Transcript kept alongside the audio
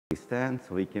Stand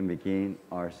so we can begin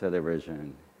our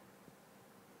celebration.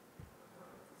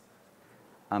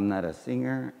 I'm not a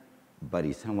singer, but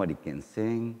if somebody can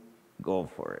sing, go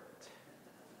for it.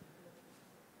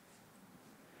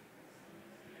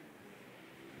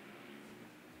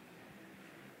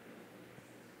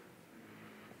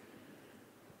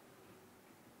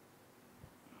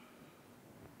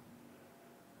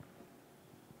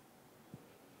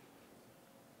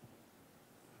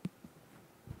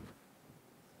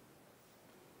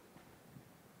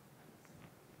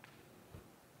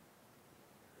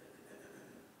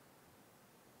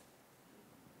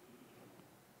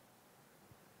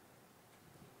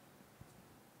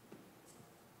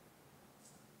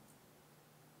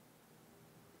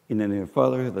 In the name of the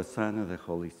Father, the Son, and the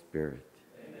Holy Spirit.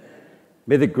 Amen.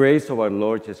 May the grace of our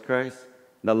Lord Jesus Christ,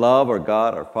 the love of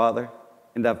God our Father,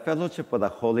 and the fellowship of the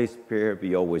Holy Spirit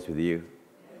be always with you.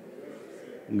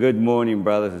 Good morning,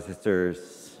 brothers and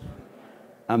sisters.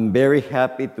 I'm very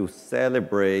happy to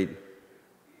celebrate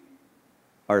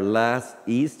our last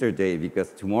Easter day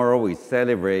because tomorrow we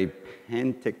celebrate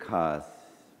Pentecost.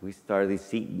 We start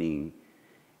this evening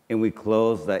and we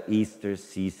close the Easter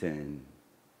season.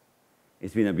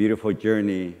 It's been a beautiful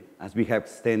journey as we have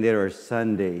extended our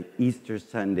Sunday, Easter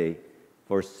Sunday,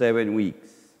 for 7 weeks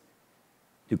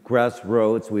to cross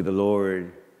roads with the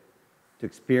Lord, to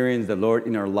experience the Lord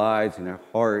in our lives, in our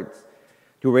hearts,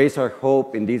 to raise our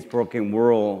hope in this broken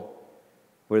world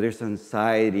where there's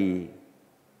anxiety,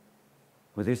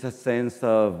 where there's a sense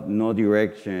of no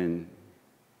direction,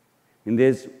 in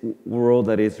this world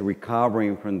that is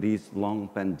recovering from this long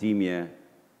pandemic.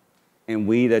 And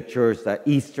we, the church, the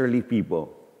Easterly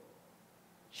people,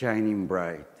 shining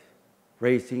bright,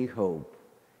 raising hope,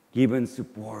 giving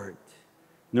support,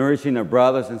 nourishing our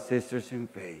brothers and sisters in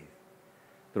faith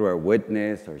through our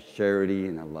witness, our charity,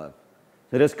 and our love.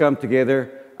 Let us come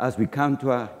together as we come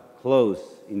to a close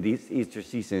in this Easter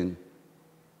season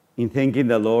in thanking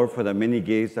the Lord for the many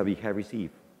gifts that we have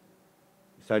received,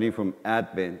 starting from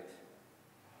Advent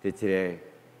to today,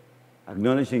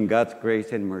 acknowledging God's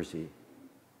grace and mercy.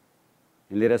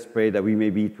 And let us pray that we may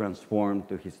be transformed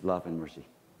to his love and mercy.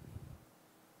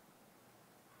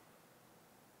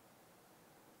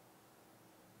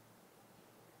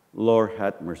 Lord,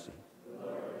 have mercy.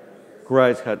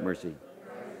 Christ, have mercy.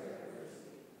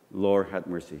 Lord, have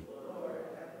mercy.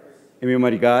 And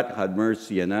Almighty God, have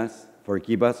mercy on us,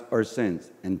 forgive us our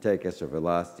sins, and take us to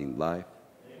everlasting life.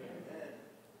 Amen.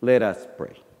 Let us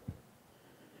pray.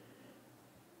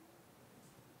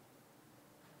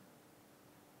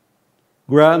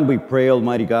 Grant, we pray,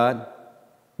 Almighty God,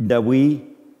 that we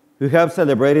who have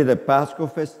celebrated the Paschal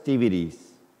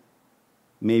festivities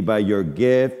may by your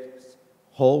gifts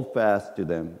hold fast to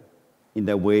them in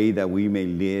the way that we may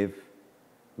live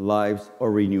lives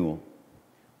of renewal.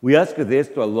 We ask this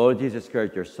to our Lord Jesus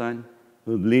Christ, your Son,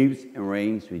 who lives and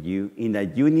reigns with you in the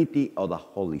unity of the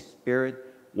Holy Spirit,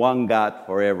 one God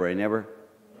forever and ever.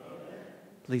 Amen.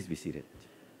 Please be seated.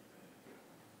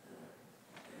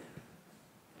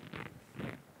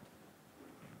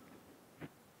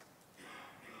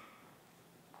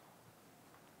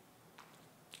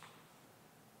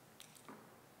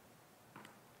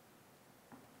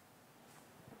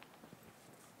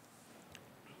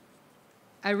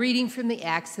 A reading from the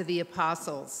Acts of the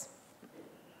Apostles.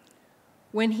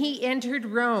 When he entered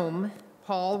Rome,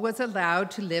 Paul was allowed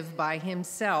to live by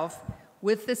himself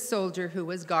with the soldier who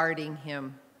was guarding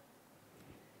him.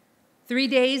 3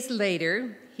 days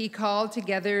later, he called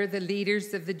together the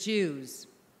leaders of the Jews.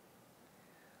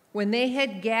 When they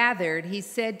had gathered, he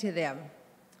said to them,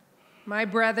 "My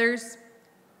brothers,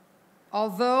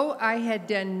 although I had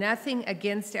done nothing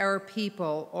against our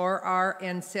people or our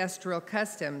ancestral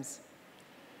customs,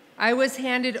 I was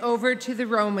handed over to the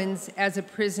Romans as a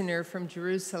prisoner from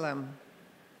Jerusalem.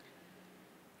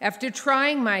 After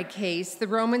trying my case, the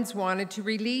Romans wanted to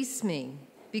release me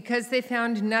because they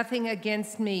found nothing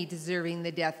against me deserving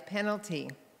the death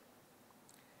penalty.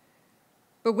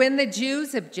 But when the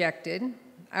Jews objected,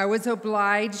 I was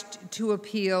obliged to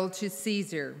appeal to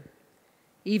Caesar,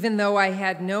 even though I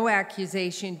had no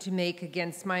accusation to make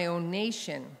against my own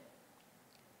nation.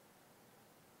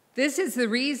 This is the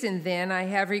reason, then, I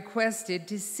have requested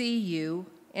to see you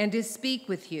and to speak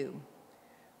with you,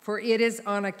 for it is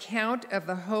on account of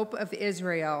the hope of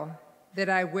Israel that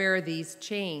I wear these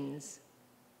chains."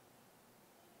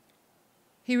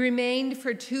 He remained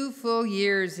for 2 full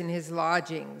years in his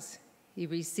lodgings. He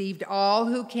received all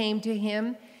who came to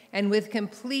him, and with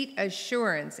complete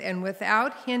assurance and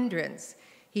without hindrance,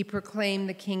 he proclaimed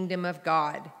the kingdom of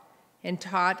God and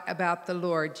taught about the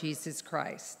Lord Jesus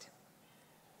Christ.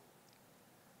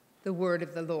 The word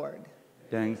of the Lord.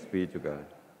 Thanks be to God.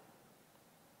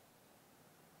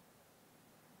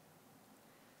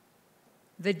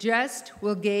 The just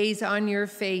will gaze on your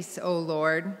face, O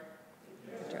Lord.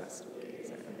 The just will gaze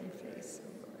on your face,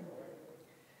 O Lord.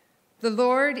 The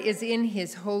Lord is in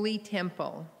his holy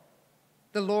temple.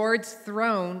 The Lord's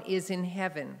throne is in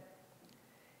heaven.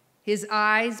 His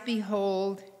eyes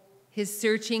behold, his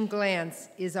searching glance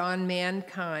is on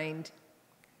mankind.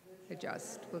 The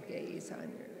just will gaze on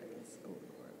your face, O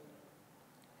Lord.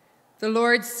 The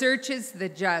Lord searches the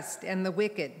just and the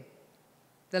wicked.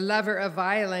 The lover of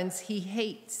violence he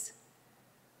hates.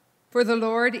 For the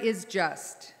Lord is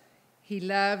just. He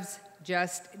loves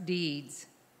just deeds.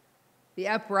 The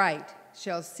upright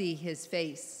shall see his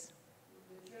face.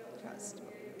 Just.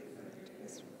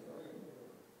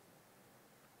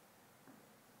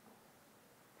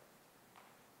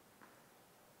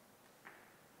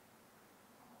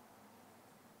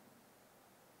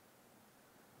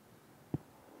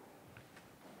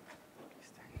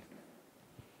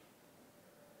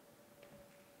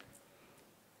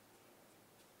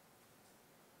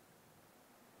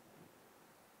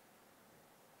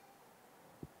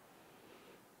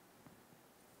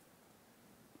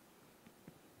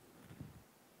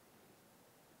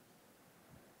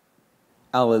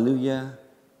 Alleluia,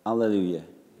 alleluia.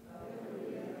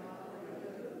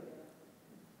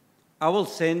 I will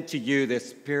send to you the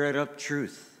Spirit of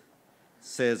truth,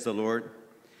 says the Lord,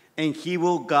 and he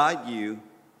will guide you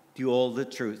to all the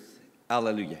truth.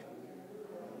 Alleluia.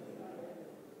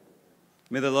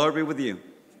 May the Lord be with you.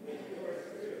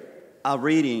 A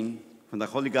reading from the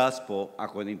Holy Gospel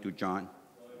according to John.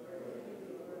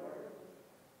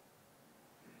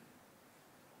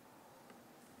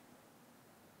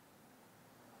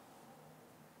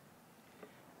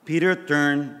 Peter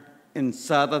turned and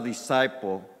saw the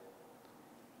disciple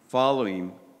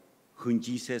following whom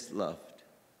Jesus loved,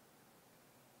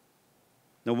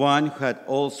 the one who had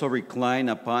also reclined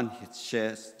upon his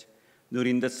chest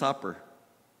during the supper,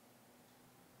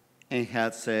 and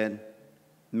had said,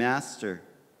 Master,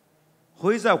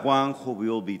 who is the one who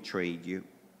will betray you?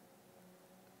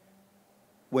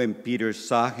 When Peter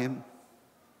saw him,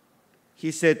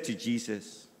 he said to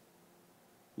Jesus,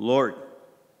 Lord,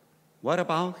 what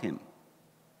about him?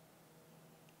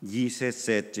 Jesus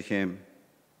said to him,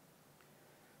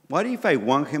 what if I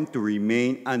want him to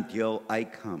remain until I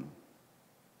come?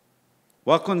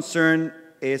 What concern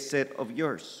is it of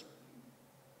yours?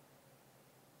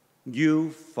 You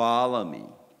follow me.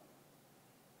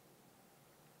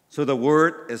 So the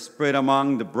word is spread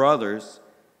among the brothers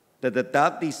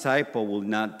that disciple will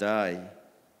not die.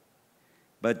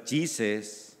 But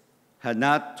Jesus had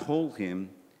not told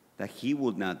him that he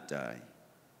would not die.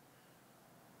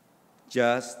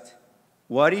 Just,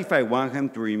 what if I want him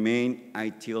to remain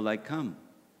until I come?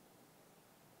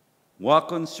 What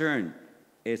concern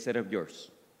is it of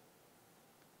yours?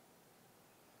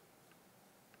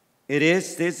 It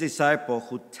is this disciple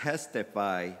who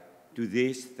testified to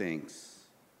these things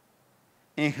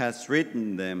and has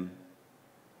written them,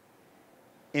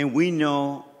 and we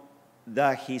know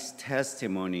that his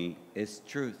testimony is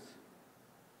truth.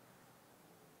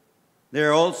 There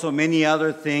are also many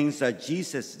other things that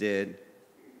Jesus did,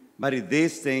 but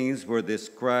these things were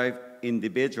described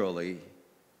individually.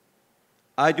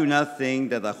 I do not think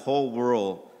that the whole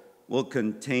world will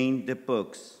contain the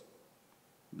books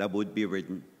that would be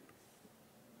written.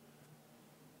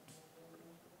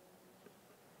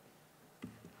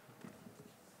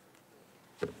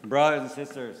 Brothers and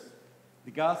sisters,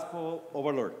 the gospel of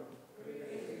our Lord.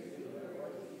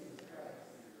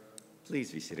 Please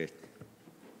be seated.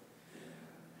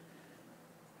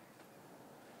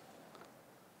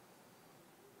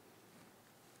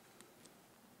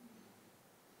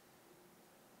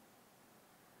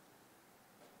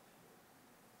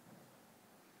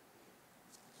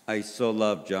 I so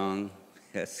love John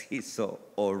as he's so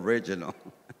original.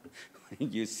 When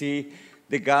you see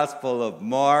the Gospel of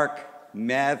Mark,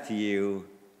 Matthew,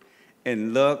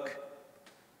 and Luke,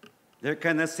 they're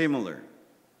kind of similar.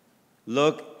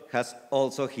 Luke has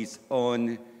also his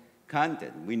own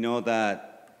content. We know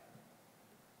that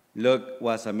Luke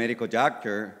was a medical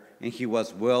doctor and he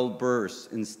was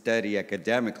well-versed in study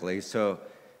academically, so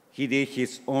he did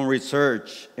his own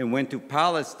research and went to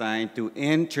Palestine to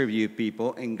interview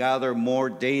people and gather more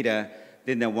data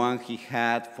than the one he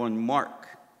had from Mark.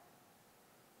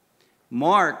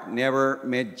 Mark never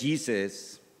met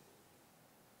Jesus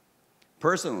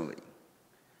personally.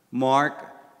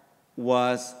 Mark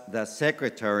was the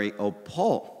secretary of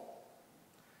Paul.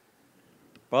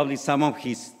 Probably some of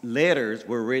his letters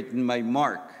were written by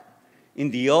Mark.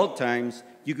 In the old times,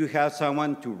 you could have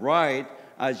someone to write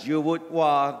as you would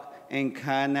walk and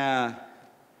kind of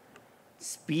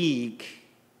speak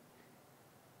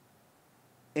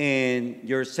and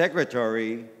your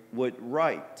secretary would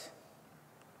write.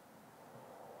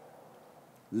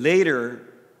 Later,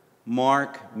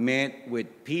 Mark met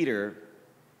with Peter,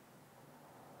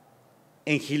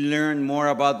 and he learned more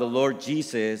about the Lord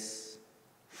Jesus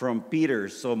from Peter.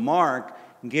 So Mark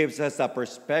gives us a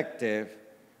perspective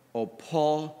of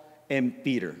Paul and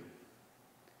Peter.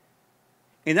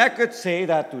 And I could say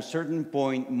that to a certain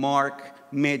point,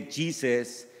 Mark met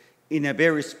Jesus in a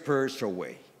very spiritual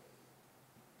way.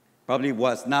 Probably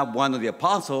was not one of the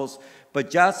apostles,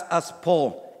 but just as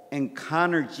Paul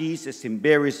encountered Jesus in a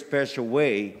very special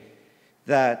way,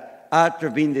 that after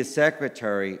being the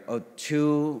secretary of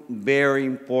two very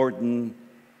important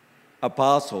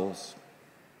apostles,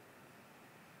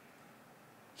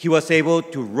 he was able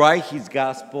to write his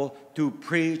gospel, to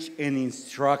preach and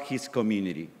instruct his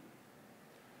community.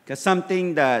 Because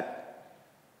something that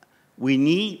we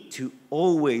need to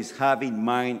always have in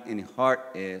mind and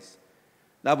heart is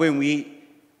that when we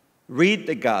read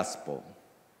the gospel,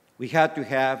 we have to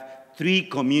have three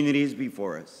communities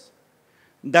before us.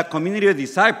 The community of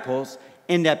disciples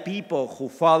and the people who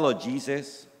follow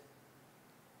Jesus.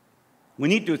 We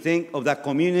need to think of the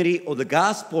community of the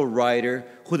gospel writer,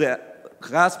 who the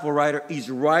gospel writer is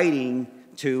writing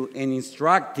to and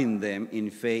instructing them in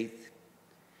faith.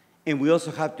 And we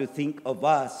also have to think of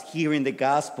us hearing the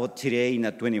gospel today in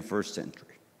the 21st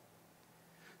century.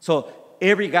 So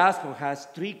every gospel has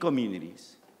three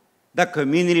communities: the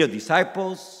community of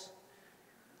disciples,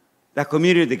 the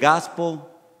community of the gospel,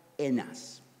 and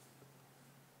us.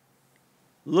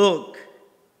 Luke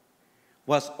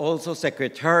was also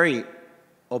secretary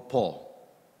of Paul.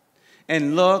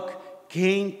 And Luke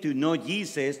came to know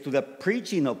Jesus through the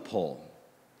preaching of Paul.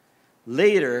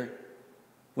 Later,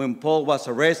 when Paul was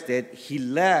arrested, he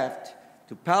left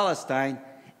to Palestine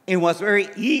and was very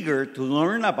eager to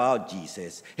learn about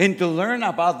Jesus and to learn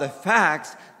about the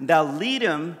facts that lead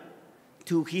him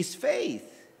to his faith.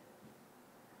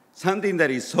 Something that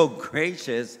is so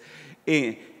gracious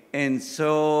and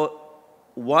so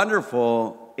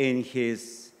wonderful in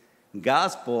his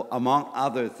gospel, among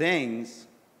other things,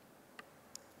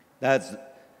 that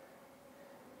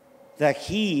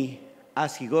he,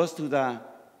 as he goes through the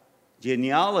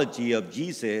genealogy of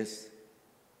Jesus,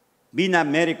 being a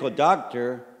medical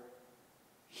doctor,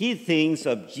 he thinks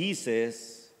of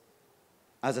Jesus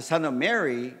as a son of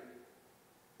Mary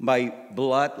by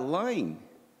bloodline.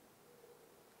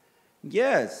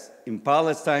 Yes, in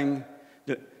Palestine,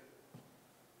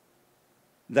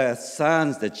 the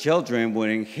sons, the children, would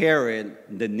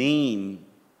inherit the name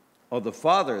of the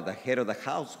father, the head of the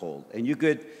household. And you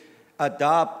could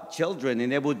adopt children,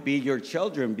 and it would be your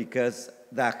children because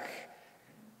the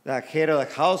head of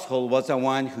the household was the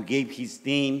one who gave his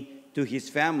name to his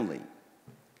family.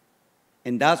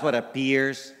 And that's what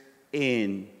appears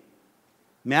in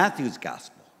Matthew's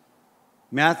gospel.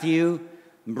 Matthew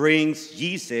brings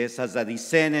Jesus as a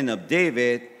descendant of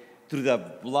David through the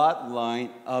bloodline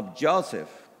of Joseph.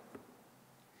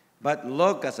 But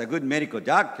Luke, as a good medical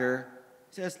doctor,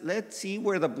 says, let's see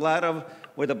where the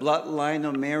bloodline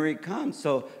of Mary comes.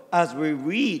 So as we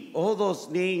read all those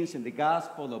names in the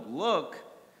Gospel of Luke,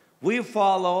 we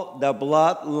follow the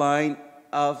bloodline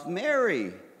of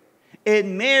Mary.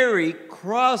 And Mary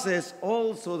crosses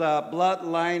also the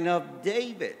bloodline of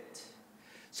David.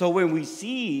 So when we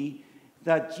see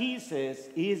that Jesus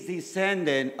is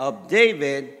descendant of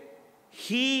David,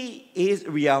 he is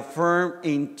reaffirmed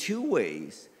in two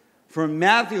ways. From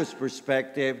Matthew's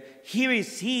perspective, he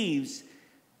receives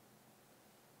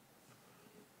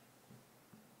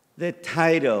the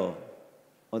title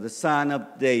of the son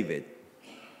of David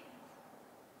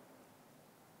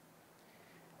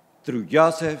through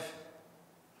Joseph,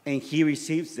 and he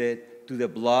receives it through the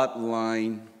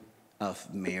bloodline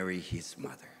of Mary, his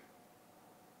mother.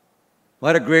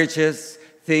 What a gracious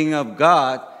thing of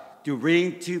God to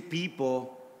bring two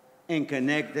people and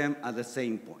connect them at the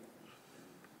same point.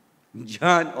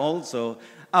 John also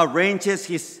arranges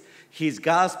his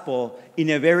gospel in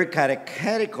a very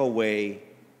catechetical way.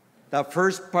 The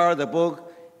first part of the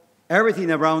book, everything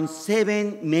around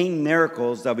 7 main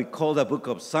miracles that we call the book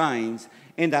of signs,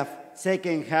 and the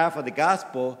second half of the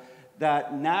gospel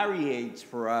that narrates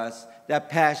for us the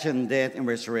passion, death, and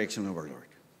resurrection of our Lord.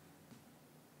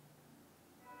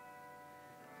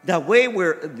 The way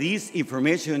where this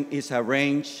information is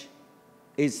arranged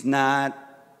is not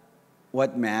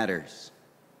what matters.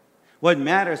 What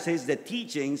matters is the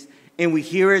teachings, and we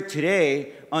hear it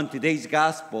today on today's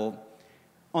gospel,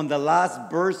 on the last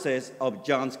verses of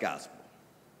John's gospel.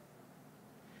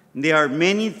 There are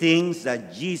many things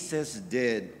that Jesus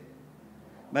did,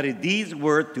 but if these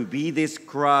were to be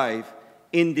described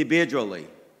individually,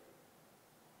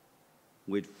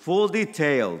 with full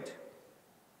detail,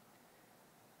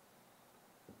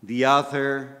 the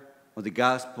author of the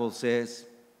gospel says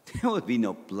there would be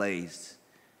no place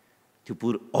to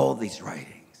put all these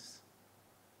writings.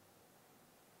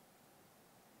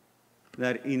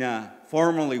 That in a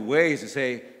formally way to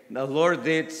say, the Lord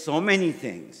did so many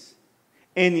things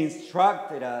and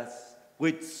instructed us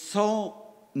with so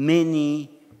many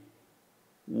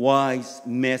wise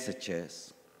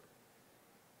messages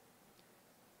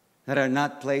that are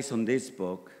not placed on this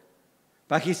book.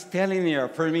 But he's telling and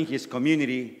affirming his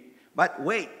community, but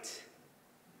wait.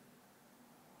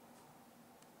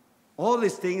 All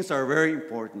these things are very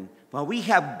important, but we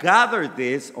have gathered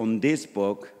this on this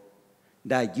book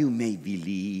that you may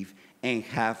believe and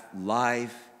have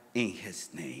life in his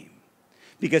name.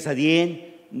 Because at the end,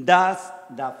 that's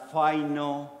the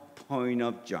final point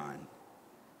of John.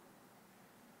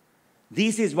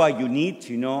 This is what you need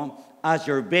to know as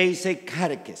your basic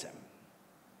catechism.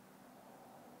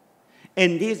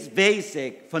 And these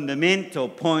basic fundamental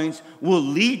points will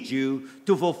lead you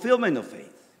to fulfillment of faith.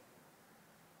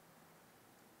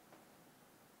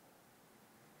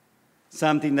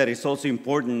 Something that is also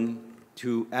important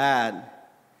to add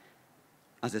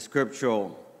as a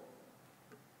scriptural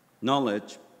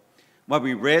knowledge, what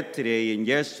we read today and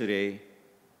yesterday,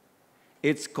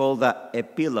 it's called the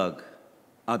epilogue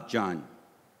of John.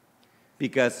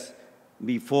 Because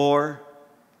before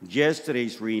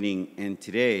yesterday's reading and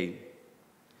today,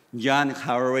 John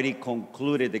had already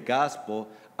concluded the gospel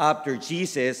after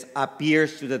Jesus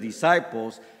appears to the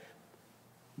disciples,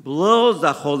 blows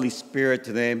the Holy Spirit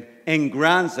to them, and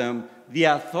grants them the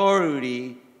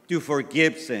authority to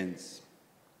forgive sins,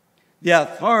 the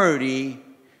authority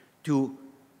to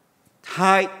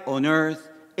tie on earth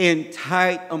and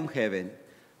tie on heaven,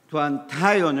 to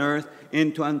untie on earth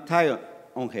and to untie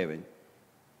on heaven.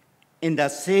 In the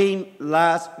same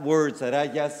last words that I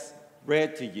just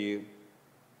read to you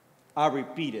are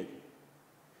repeated.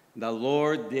 The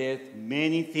Lord did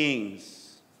many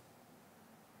things,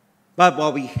 but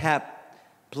what we have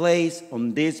placed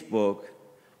on this book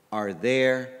are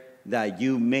there that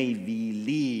you may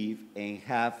believe and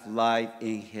have life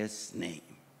in his name.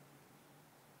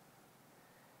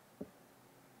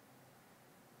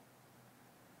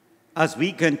 As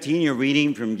we continue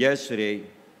reading from yesterday,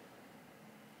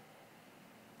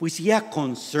 we see a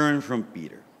concern from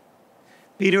Peter.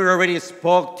 Peter already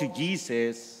spoke to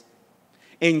Jesus,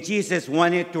 and Jesus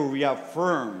wanted to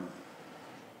reaffirm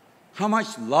how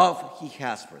much love he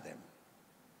has for them.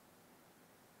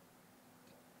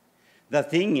 The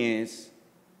thing is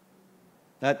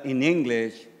that in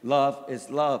English, love is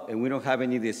love, and we don't have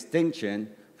any distinction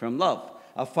from love.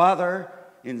 A father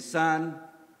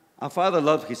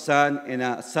loves his son, and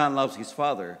a son loves his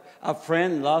father. A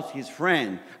friend loves his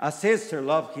friend. A sister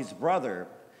loves his brother.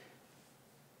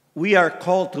 We are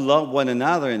called to love one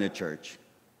another in the church.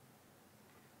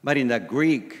 But in the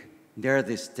Greek, there are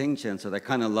distinctions of the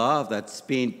kind of love that's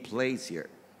being placed here.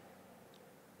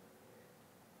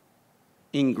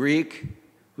 In Greek,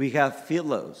 we have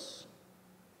philos.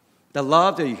 The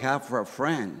love that you have for a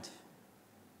friend.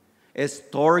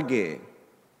 Storge.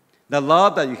 The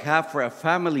love that you have for a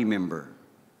family member.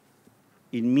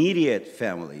 Immediate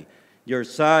family. Your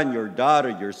son, your daughter,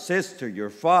 your sister, your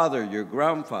father, your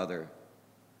grandfather.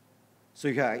 So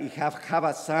you have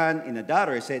a son and a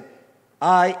daughter. I said,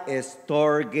 I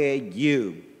storge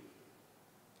you.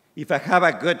 If I have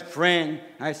a good friend,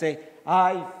 I say,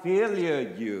 I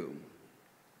philia you.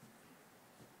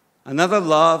 Another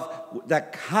love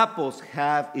that couples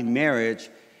have in marriage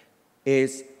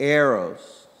is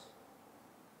eros.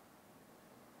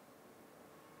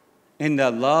 And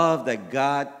the love that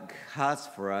God has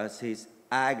for us is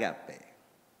agape.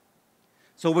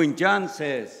 So when John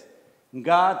says,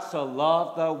 God so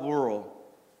loved the world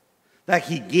that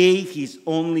he gave his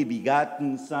only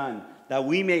begotten Son, that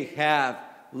we may have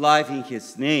life in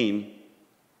his name,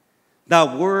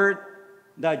 the word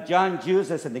that John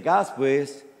uses in the gospel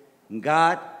is,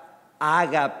 God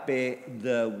agape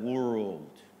the world.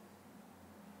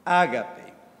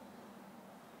 Agape.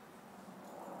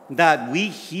 That we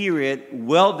hear it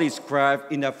well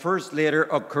described in the first letter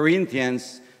of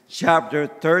Corinthians, chapter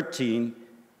 13,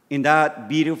 in that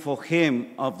beautiful hymn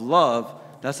of love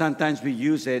that sometimes we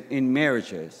use it in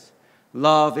marriages.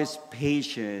 Love is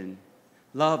patient.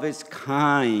 Love is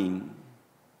kind.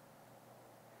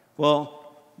 Well,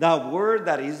 the word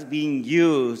that is being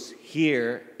used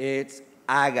here is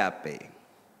agape.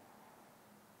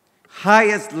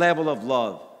 Highest level of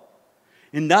love.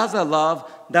 And that's a love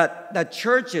that the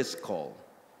church is called.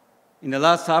 In the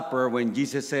Last Supper, when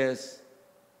Jesus says,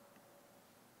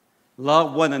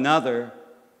 love one another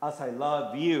as I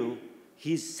love you,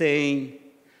 he's saying,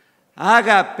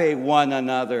 agape one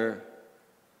another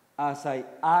as I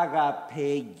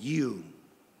agape you.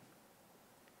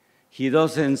 He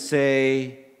doesn't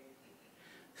say,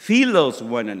 philos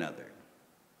one another.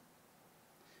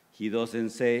 He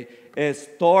doesn't say,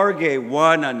 estorge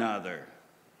one another.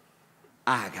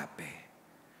 Agape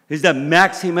is the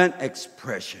maximum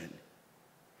expression.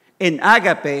 And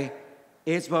agape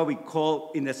is what we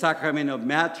call in the sacrament of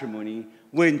matrimony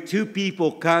when two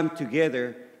people come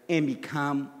together and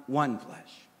become one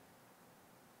flesh.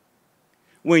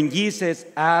 When Jesus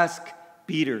asked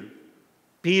Peter,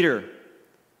 Peter,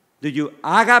 do you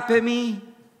agape me?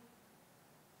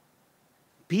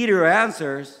 Peter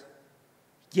answers,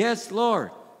 yes,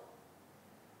 Lord,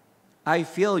 I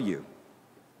feel you.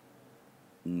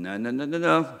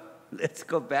 No. Let's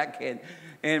go back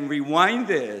and rewind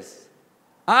this.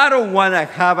 I don't want to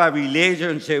have a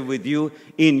relationship with you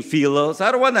in philos.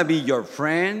 I don't want to be your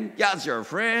friend, just your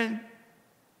friend.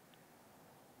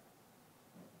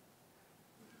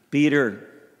 Peter,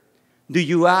 do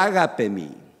you agape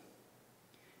me?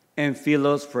 And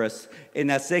philos for us.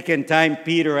 And a second time,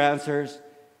 Peter answers,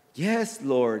 yes,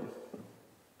 Lord,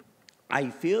 I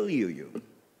feel you.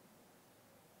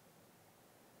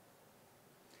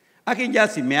 I can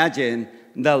just imagine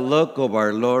the look of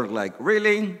our Lord like,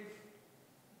 really?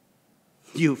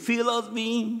 You philos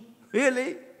me?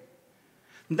 Really?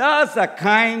 That's the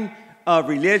kind of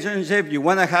relationship you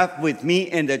want to have with me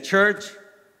in the church?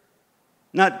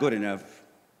 Not good enough.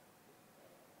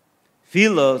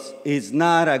 Philos is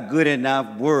not a good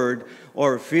enough word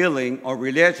or feeling or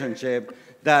relationship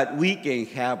that we can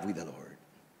have with the Lord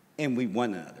and with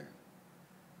one another.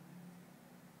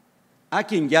 I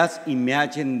can just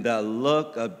imagine the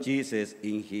look of Jesus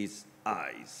in his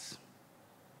eyes.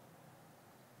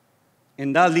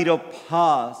 And that little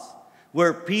pause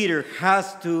where Peter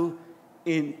has to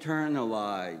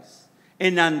internalize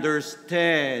and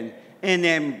understand and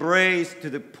embrace to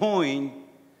the point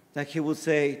that he will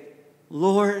say,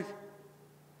 Lord,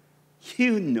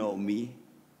 you know me.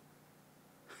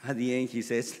 At the end,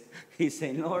 he's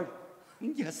saying, Lord,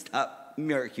 I'm just a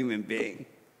mere human being.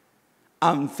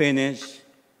 Unfinished,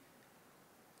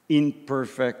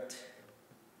 imperfect,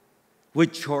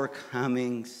 with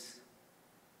shortcomings,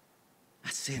 a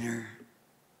sinner.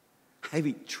 I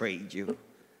betrayed you.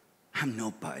 I'm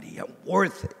nobody. I'm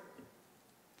worth it.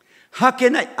 How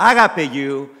can I agape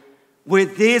you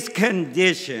with this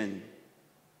condition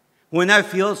when I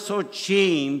feel so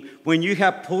ashamed when you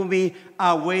have pulled me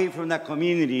away from the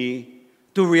community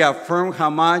to reaffirm how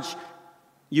much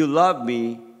you love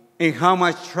me and how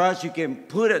much trust you can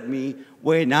put at me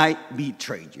when I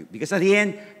betrayed you? Because at the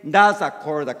end, that's the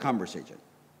core of the conversation.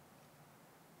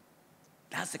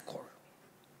 That's the core.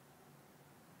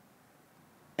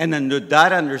 And under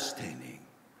that understanding,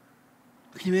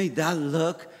 can you make that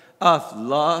look of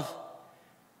love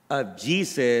of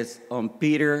Jesus on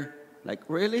Peter like,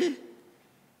 really?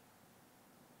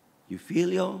 You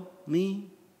feel me?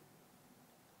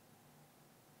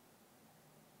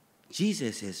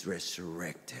 Jesus is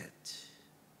resurrected.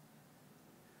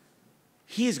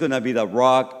 He is going to be the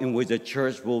rock in which the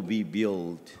church will be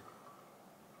built.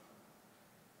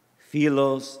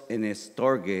 Philos and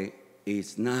estorge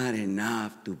is not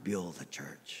enough to build a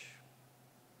church.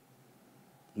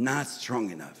 Not strong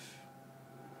enough.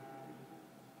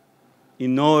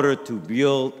 In order to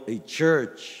build a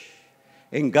church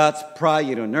in God's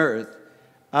project on earth,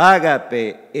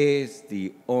 agape is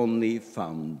the only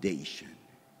foundation.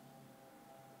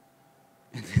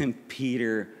 And then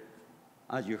Peter,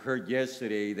 as you heard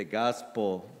yesterday, the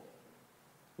gospel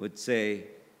would say,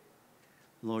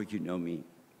 Lord, you know me.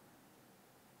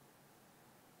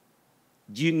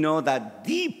 You know that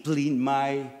deeply in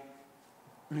my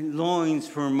loins,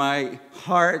 for my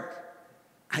heart,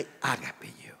 I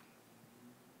agape you.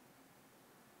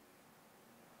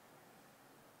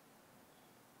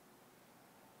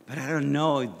 But I don't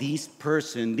know if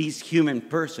this human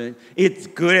person, it's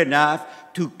good enough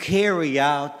to carry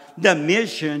out the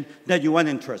mission that you want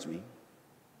to entrust me.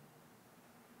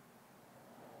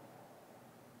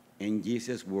 And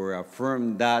Jesus will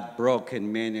affirm that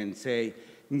broken man and say,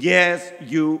 yes,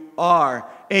 you are.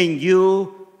 And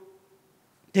you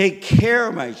take care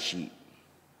of my sheep.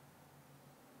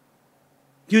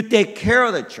 You take care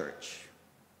of the church.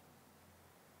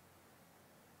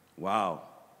 Wow.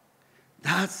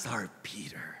 That's our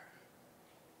Peter.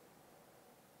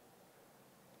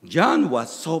 John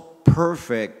was so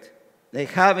perfect that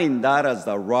having that as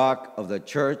the rock of the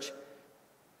church,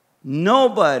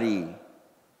 nobody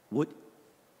would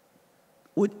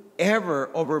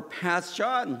ever overpass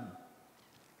John.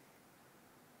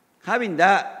 having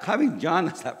John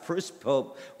as that first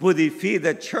pope would defeat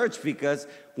the church, because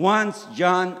once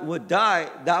John would die,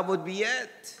 that would be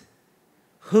it.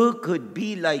 Who could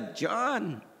be like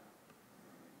John?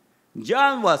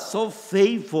 John was so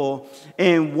faithful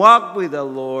and walked with the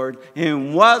Lord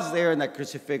and was there in the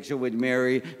crucifixion with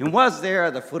Mary and was there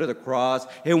at the foot of the cross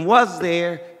and was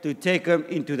there to take him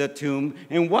into the tomb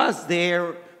and was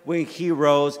there when he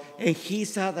rose and he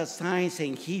saw the signs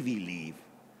and he believed.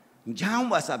 John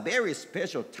was a very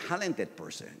special, talented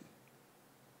person.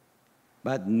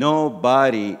 But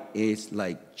nobody is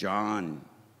like John.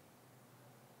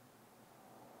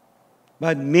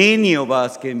 But many of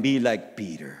us can be like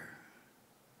Peter,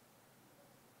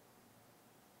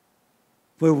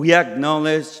 where we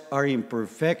acknowledge our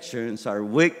imperfections, our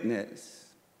weakness.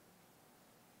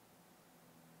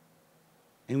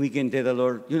 And we can tell the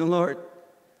Lord, Lord,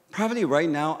 probably right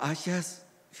now I just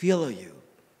feel you.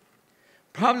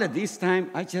 Probably this time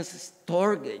I just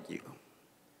started you.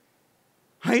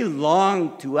 I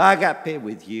long to agape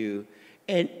with you,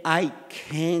 and I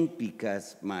can't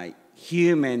because my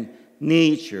human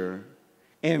nature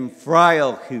and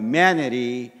frail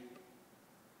humanity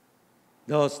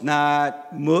does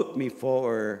not move me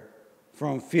forward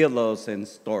from Philos and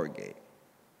Storge.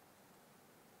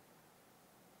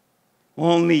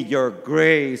 Only your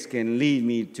grace can lead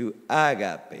me to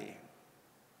agape.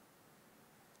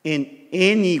 And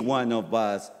any one of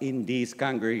us in this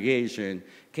congregation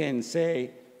can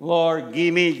say, Lord,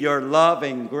 give me your love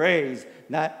and grace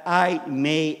that I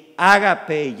may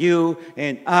agape you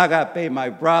and agape my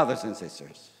brothers and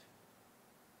sisters.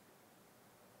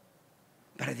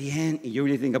 But at the end, if you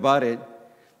really think about it,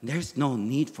 there's no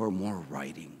need for more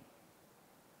writing.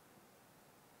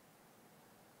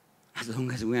 As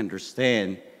long as we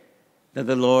understand that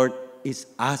the Lord is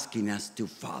asking us to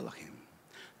follow him,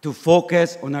 to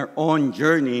focus on our own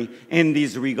journey and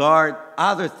disregard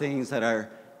other things that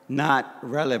are not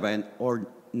relevant or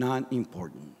not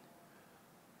important.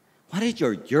 What is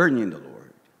your journey in the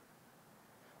Lord?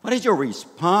 What is your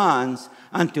response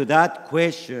unto that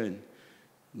question?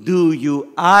 Do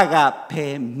you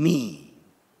agape me?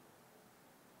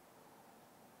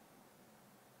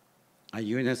 Are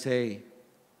you going to say,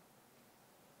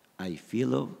 I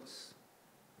Philos,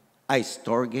 I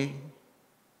Storge?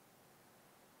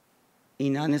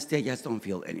 In honesty, I just don't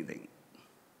feel anything.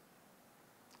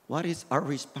 What is our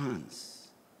response?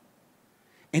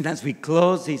 And as we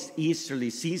close this Easterly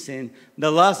season,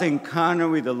 the last encounter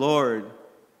with the Lord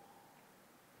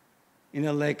in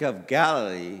the Lake of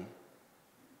Galilee,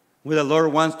 where the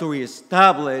Lord wants to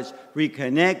reestablish,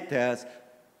 reconnect us,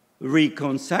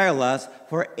 reconcile us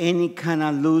for any kind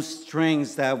of loose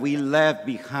strings that we left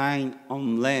behind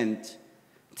on Lent.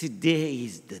 Today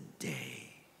is the day.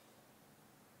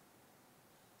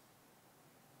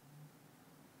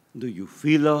 Do you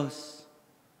Philos?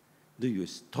 Do you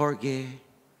Storge?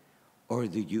 Or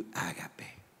do you agape?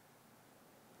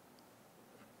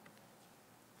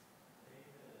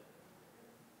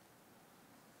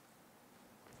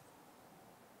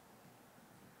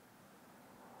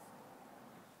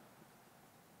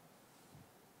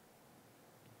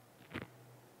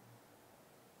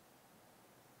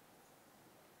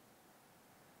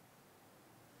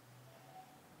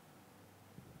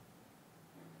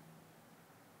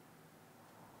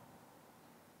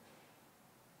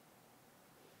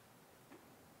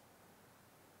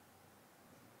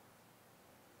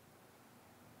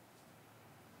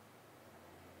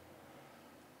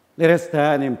 Let us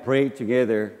stand and pray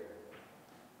together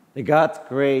that God's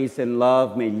grace and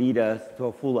love may lead us to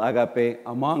a full agape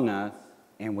among us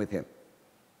and with him.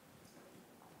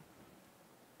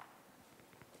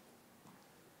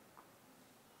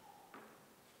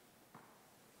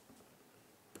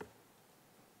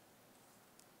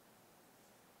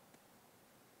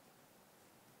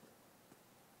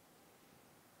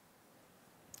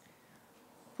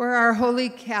 For our Holy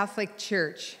Catholic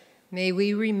Church, may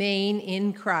we remain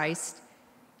in Christ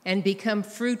and become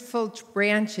fruitful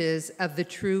branches of the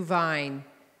true vine.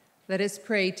 Let us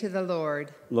pray to the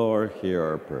Lord. Lord, hear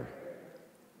our prayer.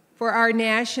 For our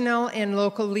national and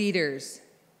local leaders,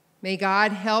 may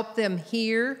God help them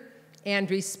hear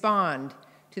and respond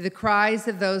to the cries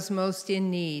of those most in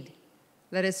need.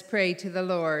 Let us pray to the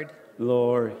Lord.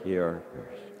 Lord, hear our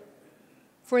prayers.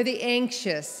 For the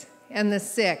anxious and the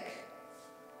sick,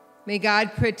 may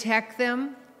God protect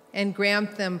them and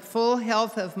grant them full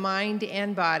health of mind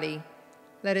and body.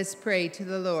 Let us pray to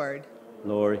the Lord.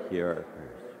 Lord, hear our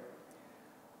prayers.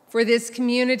 For this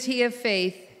community of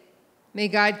faith, may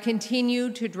God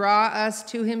continue to draw us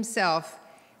to himself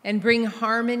and bring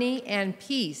harmony and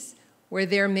peace where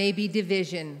there may be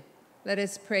division. Let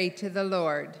us pray to the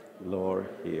Lord. Lord,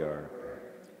 hear.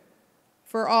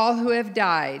 For all who have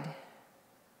died,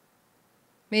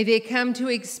 may they come to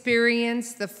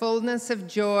experience the fullness of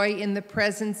joy in the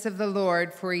presence of the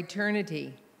Lord for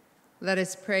eternity. Let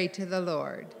us pray to the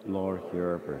Lord. Lord, hear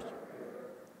our prayers.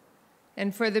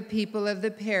 And for the people of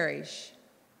the parish,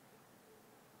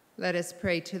 let us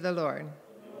pray to the Lord.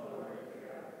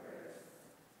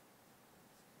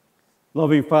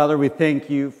 Loving Father, we thank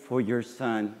you for your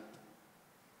Son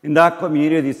and that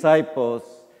community of disciples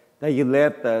that you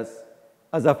left us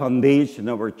as a foundation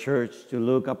of our church to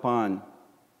look upon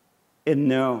and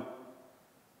know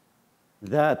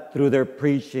that through their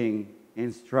preaching,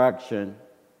 instruction,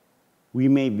 we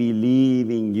may believe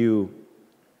in you,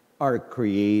 our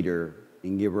Creator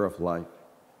and Giver of life.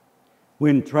 We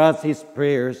entrust these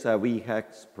prayers that we have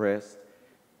expressed,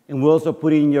 and we also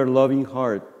put in your loving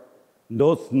heart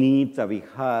those needs that we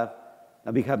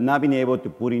have not been able to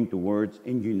put into words,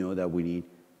 and you know that we need.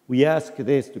 We ask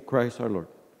this to Christ our Lord.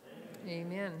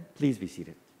 Amen. Please be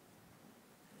seated.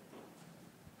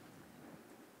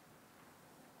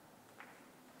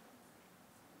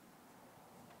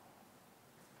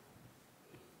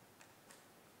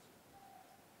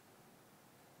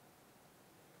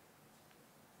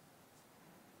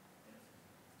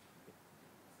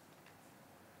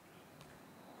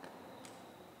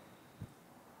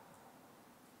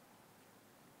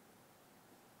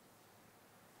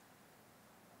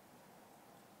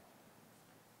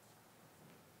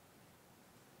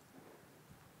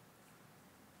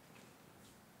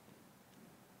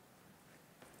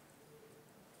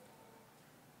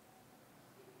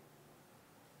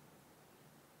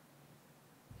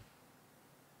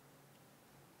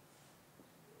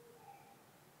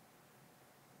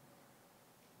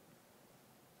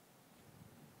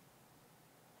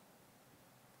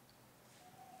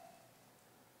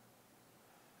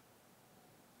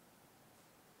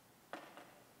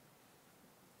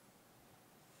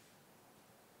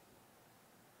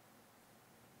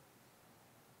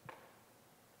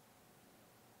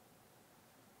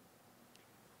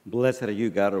 Blessed are you,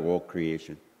 God of all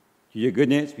creation. To your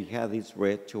goodness we have this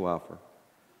bread to offer,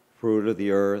 fruit of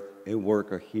the earth and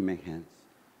work of human hands.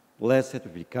 Blessed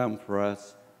have become for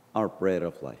us our bread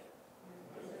of life.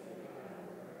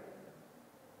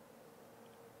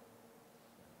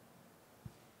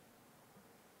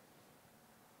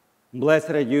 Blessed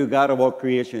are you, God of all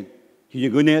creation. To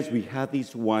your goodness we have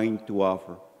this wine to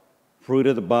offer, fruit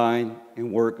of the vine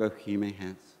and work of human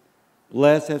hands.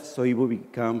 Blessed so it will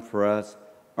become for us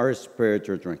our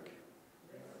spiritual drink.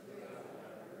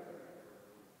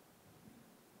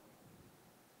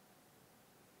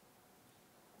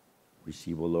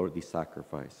 Receive, O Lord, this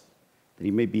sacrifice, that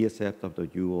it may be acceptable to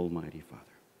you, Almighty Father.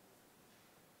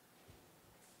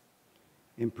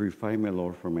 And purify me,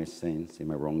 Lord, from my sins and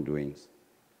my wrongdoings,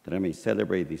 that I may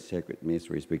celebrate these sacred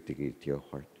mysteries with the gift of your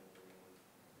heart.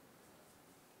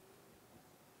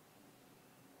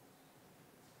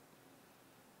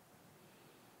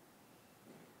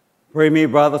 Pray me,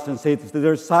 brothers and sisters, that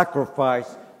their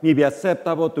sacrifice may be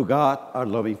acceptable to God, our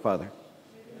loving Father.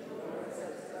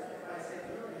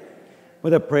 For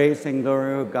the praise and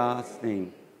glory of God's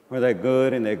name, for the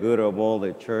good and the good of all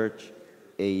the church.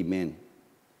 Amen.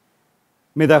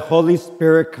 May the Holy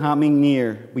Spirit coming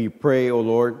near, we pray, O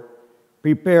Lord,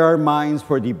 prepare our minds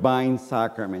for divine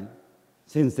sacrament,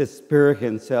 since the Spirit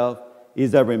himself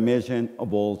is the remission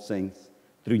of all sins.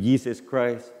 Through Jesus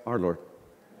Christ, our Lord.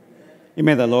 And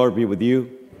may the Lord be with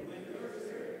you.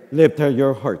 Lift up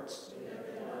your hearts.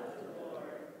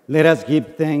 Let us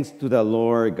give thanks to the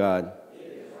Lord God.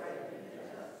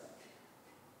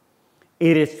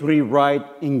 It is truly right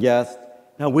and just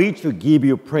that we should give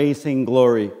you praise and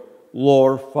glory,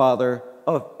 Lord, Father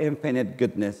of infinite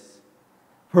goodness.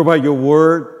 For by your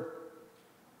word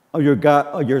of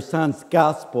your Son's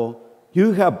gospel,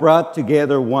 you have brought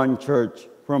together one church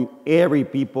from every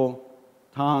people,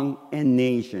 tongue, and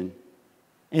nation.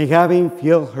 And having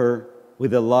filled her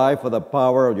with the life of the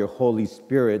power of your Holy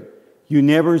Spirit, you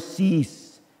never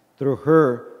cease through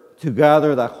her to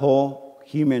gather the whole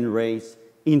human race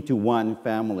into one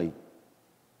family.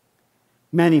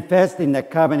 Manifesting the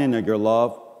covenant of your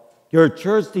love, your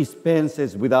church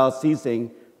dispenses without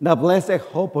ceasing the blessed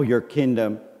hope of your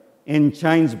kingdom and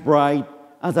shines bright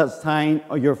as a sign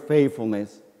of your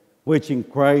faithfulness, which in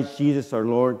Christ Jesus our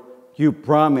Lord you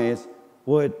promised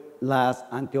would last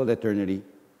until eternity.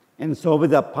 And so with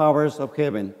the powers of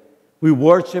heaven, we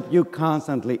worship you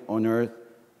constantly on earth,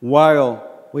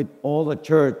 while with all the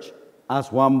church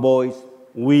as one voice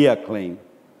we acclaim,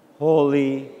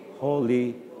 Holy,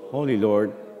 holy, holy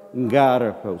Lord, God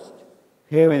of hosts.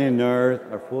 Heaven and earth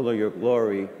are full of your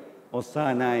glory.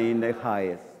 Hosanna in the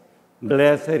highest.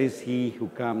 Blessed is he who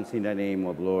comes in the name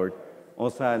of the Lord.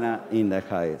 Hosanna in the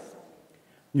highest.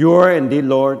 You are indeed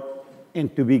Lord,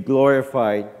 and to be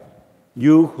glorified,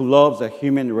 you who loves the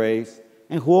human race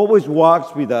and who always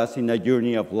walks with us in the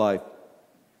journey of life.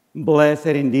 Blessed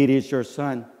indeed is your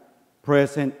Son,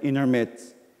 present in our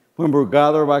midst, when we're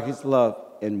gathered by his love,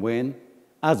 and when,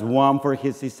 as one for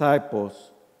his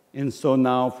disciples, and so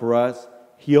now for us,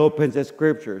 he opens the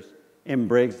scriptures and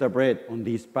breaks the bread on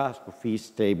this Paschal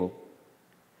feast table.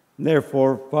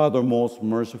 Therefore, Father most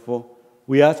merciful,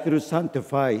 we ask you to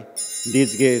sanctify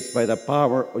these gifts by the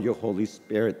power of your Holy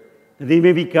Spirit, that they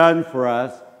may become for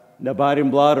us the body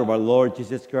and blood of our Lord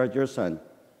Jesus Christ, your Son.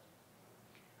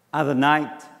 At the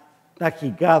night that he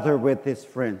gathered with his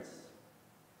friends,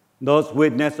 those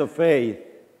witnesses of faith,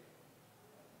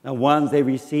 the ones they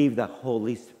received the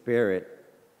Holy Spirit,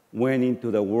 went into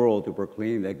the world to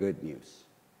proclaim the good news.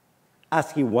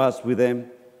 As he was with them,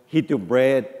 he took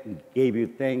bread, gave you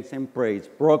thanks and praise,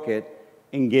 broke it,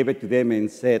 and gave it to them and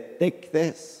said, "Take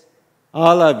this,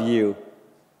 all of you,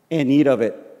 and eat of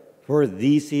it, for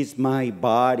this is my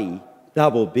body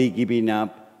that will be given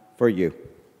up for you."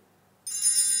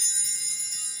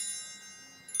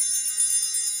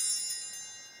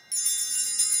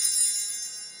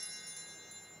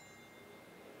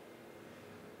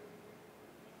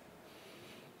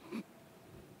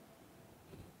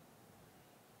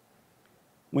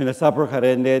 When the supper had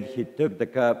ended, he took the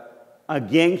cup.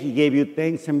 Again, he gave you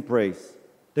thanks and praise,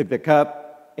 took the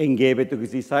cup and gave it to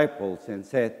his disciples and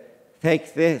said,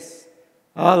 "Take this,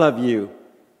 all of you,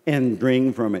 and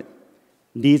drink from it.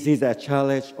 This is a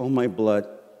chalice of my blood,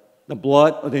 the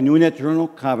blood of the new and eternal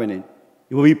covenant.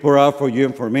 It will be poured out for you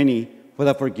and for many for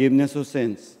the forgiveness of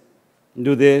sins.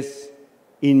 Do this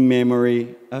in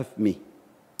memory of me."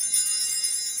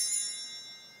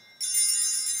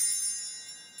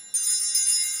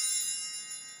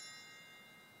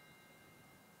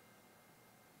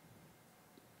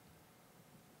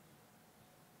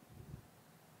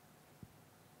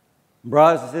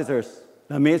 Brothers and sisters,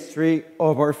 the mystery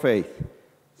of our faith.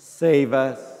 Save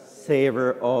us,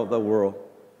 Savior of the world.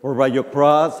 For by your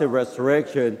cross and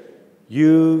resurrection,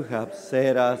 you have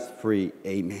set us free.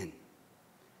 Amen.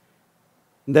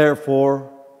 Therefore,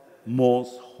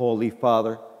 most Holy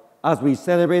Father, as we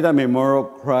celebrate the memorial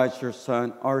of Christ, your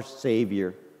Son, our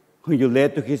Savior, whom you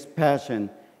led to his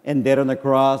passion and death on the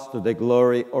cross to the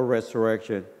glory of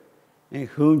resurrection, and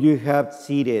whom you have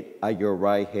seated at your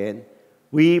right hand,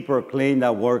 we proclaim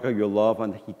the work of your love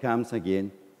until he comes again,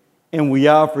 and we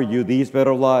offer you this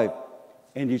better life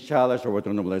and this chalice of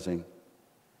eternal blessing.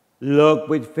 Look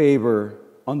with favor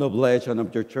on the blessing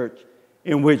of your church,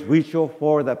 in which we show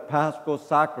forth the Paschal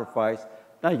sacrifice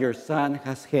that your Son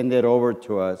has handed over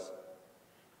to us,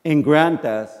 and grant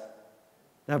us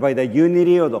that by the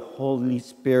unity of the Holy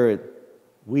Spirit,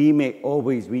 we may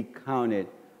always be counted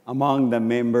among the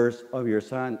members of your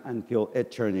Son until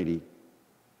eternity.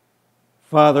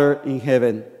 Father in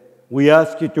heaven, we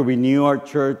ask you to renew our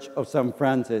Church of St.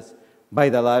 Francis by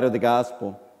the light of the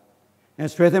gospel, and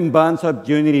strengthen bonds of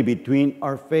unity between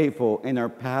our faithful and our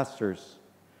pastors,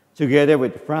 together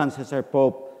with Francis our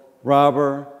Pope,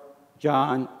 Robert,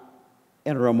 John,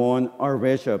 and Ramon our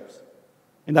bishops,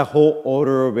 and the whole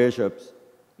order of bishops.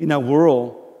 In a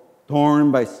world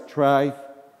torn by strife,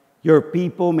 your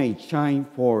people may shine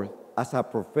forth as a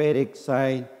prophetic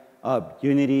sign of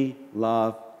unity,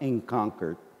 love, and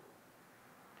conquered.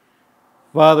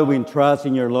 Father, we entrust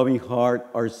in your loving heart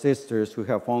our sisters who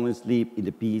have fallen asleep in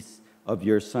the peace of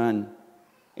your Son,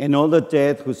 and all the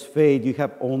dead whose fate you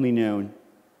have only known.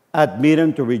 Admit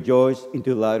them to rejoice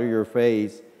into the light of your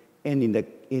face and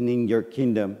in your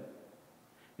kingdom.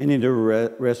 And in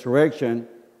the resurrection,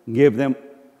 give them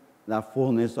the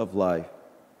fullness of life.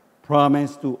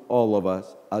 Promise to all of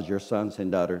us as your sons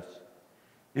and daughters.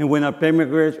 And when our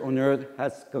pilgrimage on earth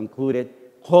has concluded,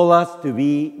 call us to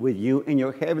be with you in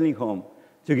your heavenly home,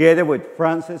 together with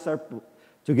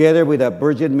together with the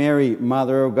Virgin Mary,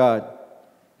 Mother of God,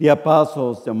 the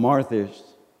apostles, the martyrs,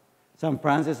 St.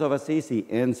 Francis of Assisi,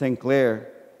 and St.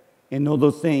 Clare, and all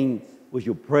those saints which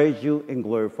you praise you and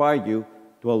glorify you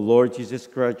to our Lord Jesus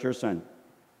Christ, your Son.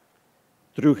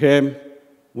 Through him,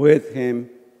 with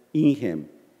him,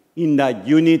 in the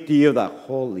unity of the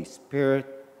Holy Spirit,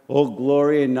 all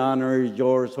glory and honor is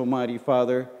yours, Almighty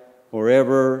Father,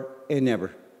 forever and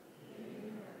ever.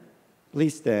 Amen.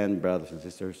 Please stand, brothers and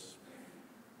sisters.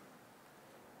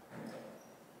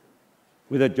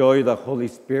 With the joy of the Holy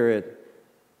Spirit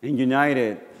and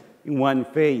united in one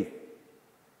faith,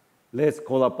 let's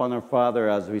call upon our Father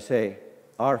as we say,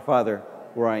 Our Father,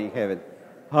 who art in heaven,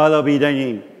 hallowed be thy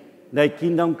name. Thy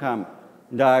kingdom come,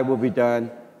 thy will be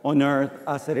done on earth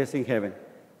as it is in heaven.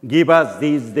 Give us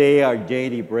this day our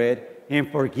daily bread,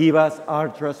 and forgive us our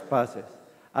trespasses,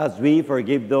 as we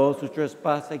forgive those who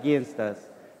trespass against us.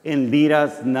 And lead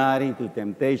us not into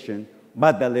temptation,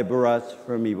 but deliver us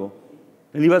from evil.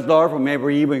 Deliver us, Lord, from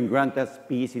every evil, and grant us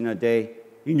peace in our day.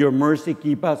 In your mercy,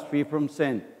 keep us free from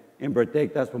sin, and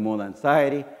protect us from all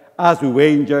anxiety, as we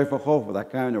wait in joyful hope for the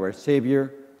coming of our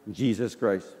Savior, Jesus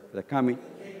Christ. For the coming,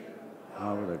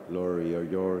 power, the glory are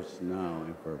yours now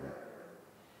and forever.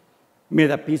 May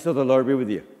the peace of the Lord be with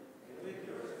you.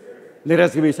 Let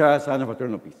us give each other a sign of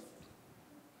eternal peace.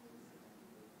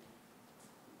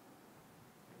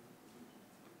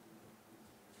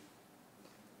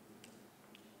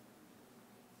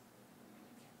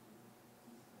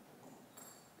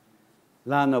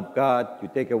 Lamb of God, you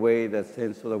take away the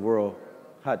sins of the world,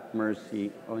 have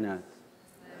mercy on us.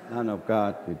 Lamb of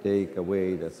God, you take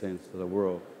away the sins of the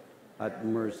world, have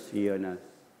mercy on us.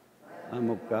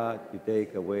 Lamb of God, you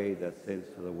take away the sins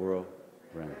of the world,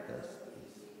 grant us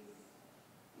peace.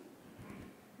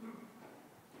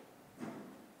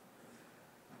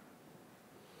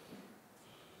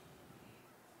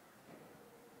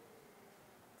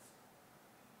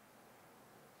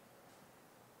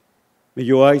 May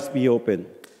your eyes be open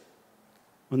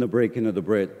on the breaking of the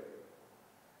bread,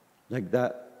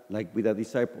 like with the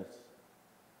disciples,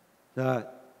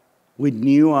 that with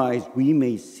new eyes we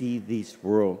may see this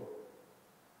world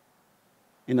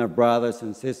and our brothers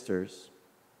and sisters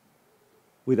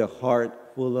with a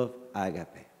heart full of agape.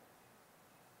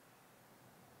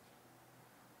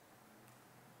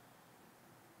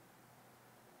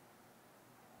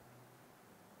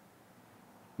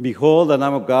 Behold the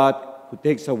Lamb of God who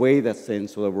takes away the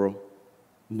sins of the world.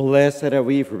 Blessed are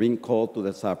we for being called to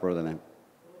the supper of the Lamb.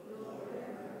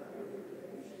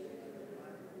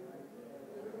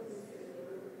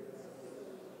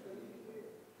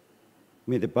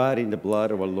 May the body and the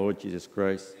blood of our Lord Jesus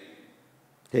Christ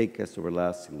take us to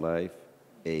everlasting life.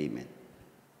 Amen.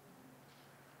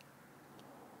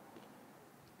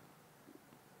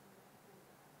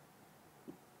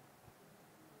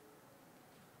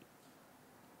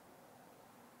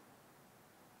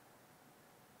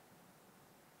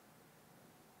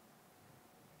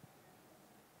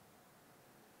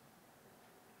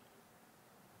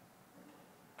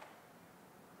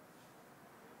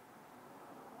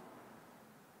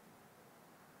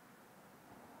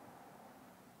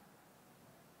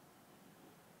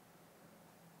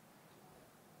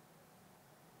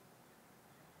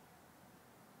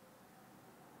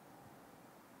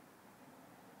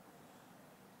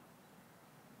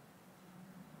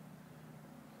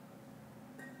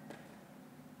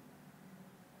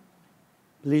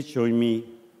 Please join me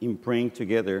in praying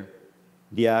together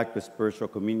the act of spiritual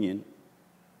communion,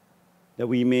 that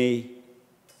we may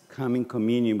come in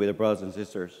communion with our brothers and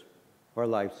sisters who are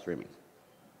live streaming.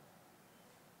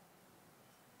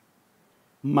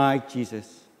 My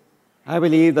Jesus, I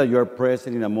believe that you are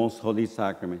present in the most holy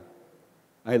sacrament.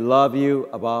 I love you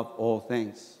above all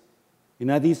things,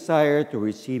 and I desire to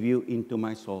receive you into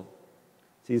my soul.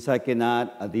 Since I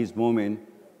cannot at this moment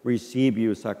receive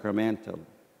you sacramentally,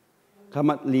 come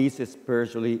at least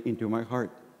spiritually into my heart.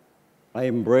 I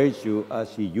embrace you as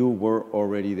if you were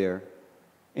already there,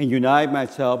 and unite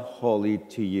myself wholly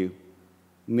to you.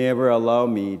 Never allow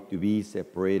me to be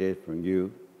separated from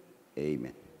you.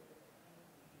 Amen.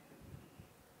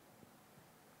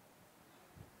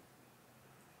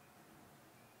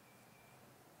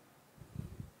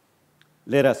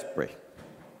 Let us pray.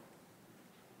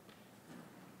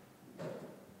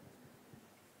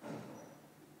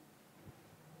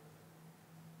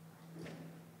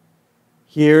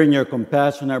 Hear in your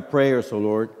compassion our prayers, O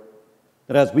Lord,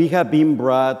 that as we have been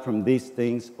brought from these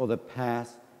things of the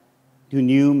past to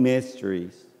new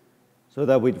mysteries, so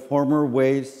that with former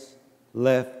ways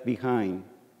left behind,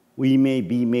 we may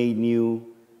be made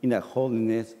new in the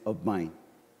holiness of mind.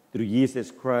 Through Jesus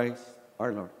Christ,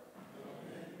 our Lord.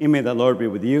 Amen. And may the Lord be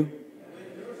with you. And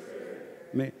with your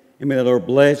spirit. And may the Lord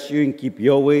bless you and keep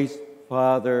you always,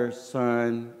 Father,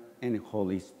 Son, and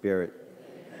Holy Spirit.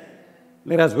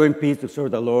 Let us go in peace to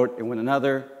serve the Lord and one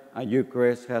another. Our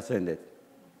Eucharist has ended.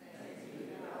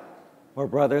 Our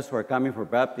brothers who are coming for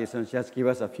baptism, just give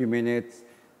us a few minutes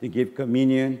to give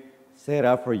communion, set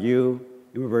up for you,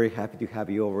 and we're very happy to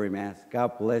have you over in Mass.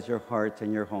 God bless your hearts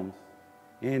and your homes.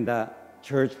 And the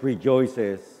church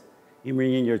rejoices in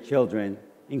bringing your children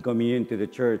in communion to the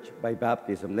church by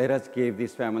baptism. Let us give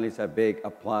these families a big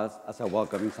applause as a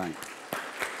welcoming sign.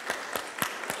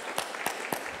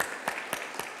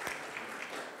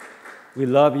 We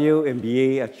love you and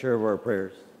be assured of our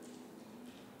prayers.